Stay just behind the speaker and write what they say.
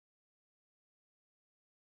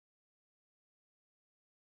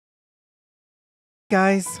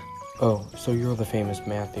guys. Oh, so you're the famous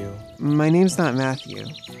Matthew. My name's not Matthew.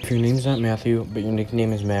 If your name's not Matthew, but your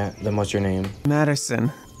nickname is Matt, then what's your name? Madison.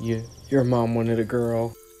 Your mom wanted a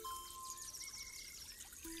girl.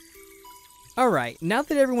 Alright, now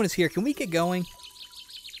that everyone is here, can we get going?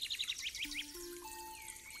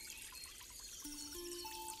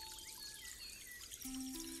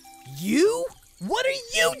 You? What are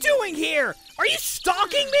you doing here? Are you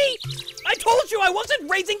stalking me? I told you I wasn't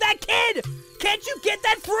raising that kid! Can't you get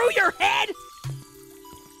that through your head?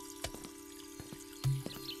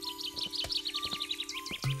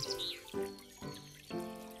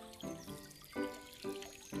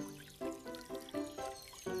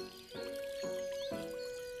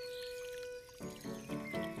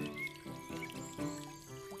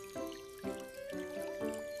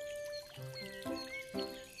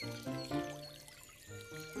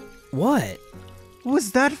 What? What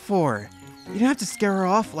was that for? You didn't have to scare her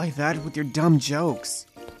off like that with your dumb jokes.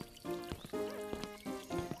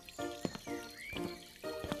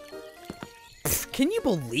 Can you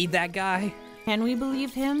believe that guy? Can we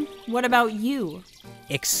believe him? What about you?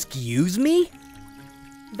 Excuse me?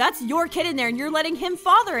 That's your kid in there and you're letting him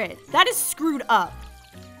father it. That is screwed up.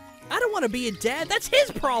 I don't want to be a dad, that's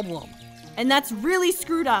his problem. And that's really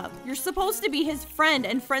screwed up. You're supposed to be his friend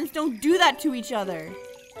and friends don't do that to each other.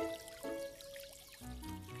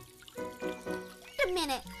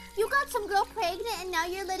 You got some girl pregnant and now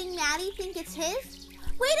you're letting Maddie think it's his?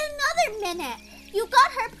 Wait another minute! You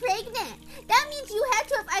got her pregnant! That means you had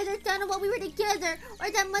to have either done it while we were together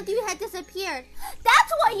or that month you had disappeared.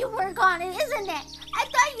 That's why you were gone, isn't it? I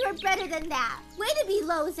thought you were better than that. Way to be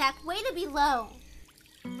low, Zach. Way to be low.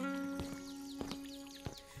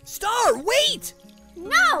 Star, wait!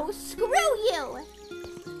 No! Screw you!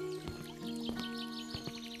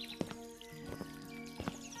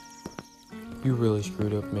 You really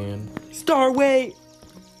screwed up, man. Star, wait!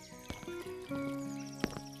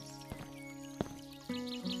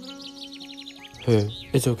 Hey,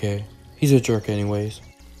 it's okay. He's a jerk anyways.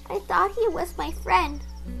 I thought he was my friend.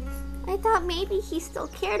 I thought maybe he still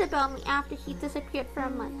cared about me after he disappeared for a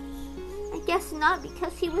month. I guess not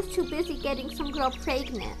because he was too busy getting some girl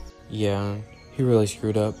pregnant. Yeah, he really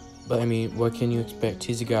screwed up. But I mean, what can you expect?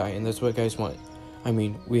 He's a guy, and that's what guys want. I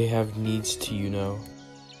mean, we have needs too, you know.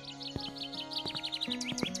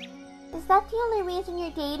 Is that the only reason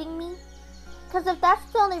you're dating me? Because if that's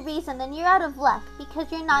the only reason, then you're out of luck because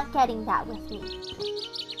you're not getting that with me.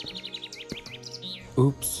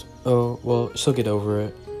 Oops. Oh, well, she'll get over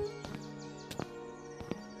it.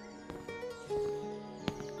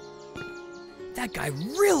 That guy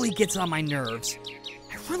really gets on my nerves.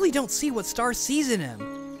 I really don't see what Star sees in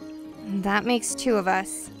him. That makes two of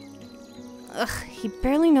us. Ugh, he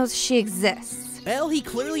barely knows she exists. Well, he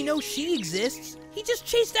clearly knows she exists. He just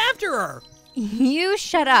chased after her. You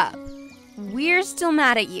shut up. We're still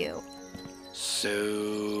mad at you.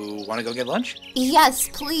 So, wanna go get lunch? Yes,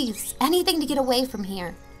 please. Anything to get away from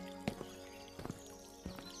here.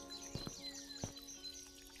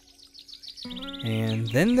 And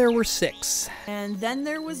then there were 6. And then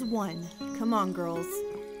there was 1. Come on, girls.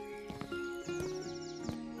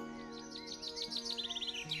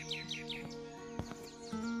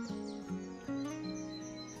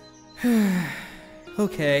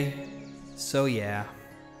 Okay, so yeah.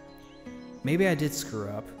 Maybe I did screw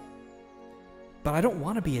up. But I don't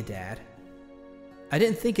want to be a dad. I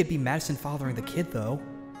didn't think it'd be Madison fathering the kid, though.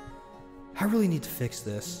 I really need to fix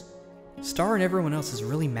this. Star and everyone else is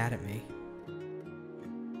really mad at me.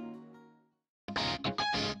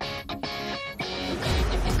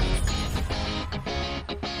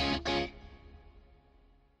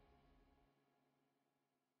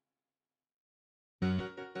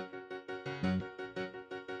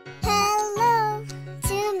 Hello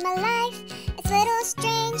to my life. It's a little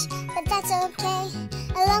strange, but that's okay.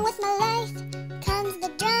 Along with my life comes the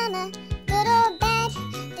drama. Good or bad,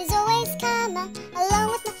 there's always karma. Along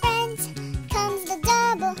with my friends comes the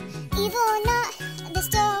double. Evil or not, there's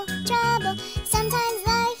still trouble. Sometimes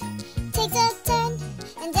life takes a turn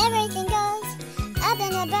and everything goes up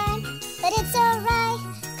in a burn. But it's alright,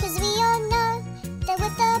 cause we all know that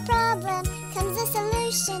with the problem comes a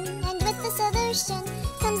solution. And with the solution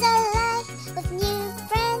comes a life with new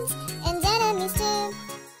friends and enemies too.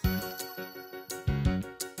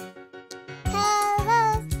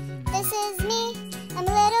 Hello, this is me. I'm a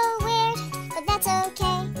little weird, but that's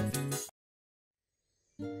okay.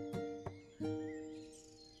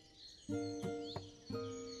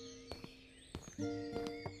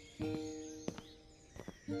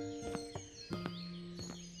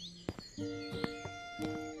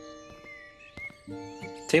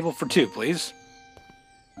 Table for 2, please.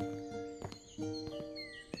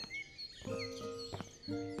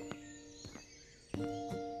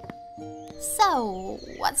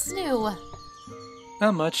 What's new?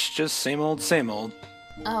 Not much, just same old, same old.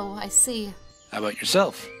 Oh, I see. How about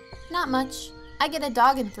yourself? Not much. I get a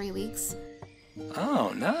dog in 3 weeks.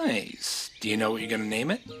 Oh, nice. Do you know what you're gonna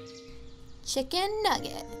name it? Chicken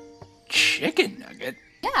Nugget. Chicken Nugget?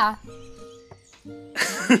 Yeah.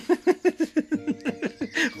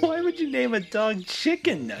 Why would you name a dog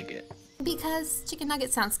Chicken Nugget? Because Chicken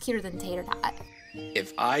Nugget sounds cuter than Tater Tot.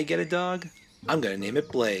 If I get a dog, I'm gonna name it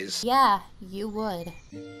Blaze. Yeah, you would.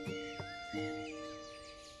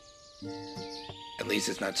 At least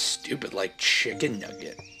it's not stupid like Chicken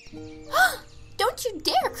Nugget. Don't you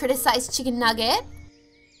dare criticize Chicken Nugget!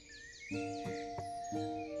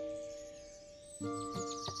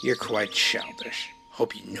 You're quite childish.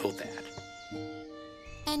 Hope you know that.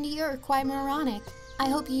 And you're quite moronic. I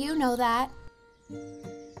hope you know that.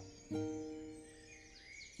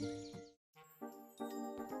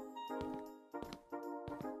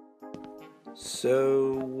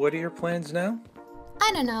 So, what are your plans now?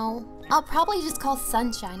 I don't know. I'll probably just call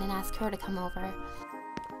Sunshine and ask her to come over.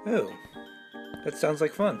 Oh, that sounds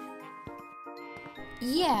like fun.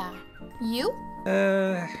 Yeah. You?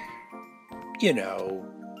 You know,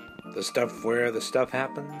 the stuff where the stuff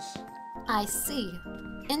happens. I see.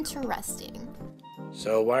 Interesting.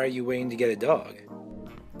 So why are you waiting to get a dog?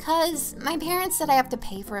 'Cause my parents said I have to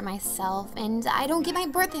pay for it myself, and I don't get my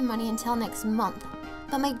birthday money until next month.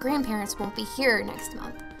 But my grandparents won't be here next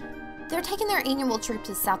month. They're taking their annual trip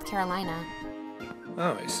to South Carolina.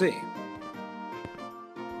 Oh, I see.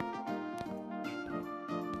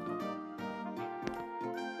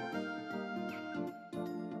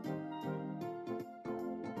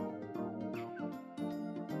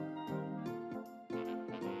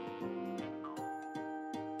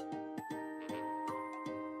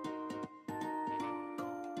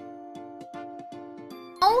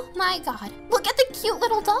 Oh my god, look at the cute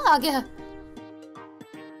little dog!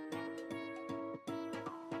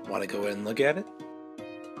 Want to go in and look at it?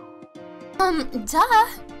 Duh!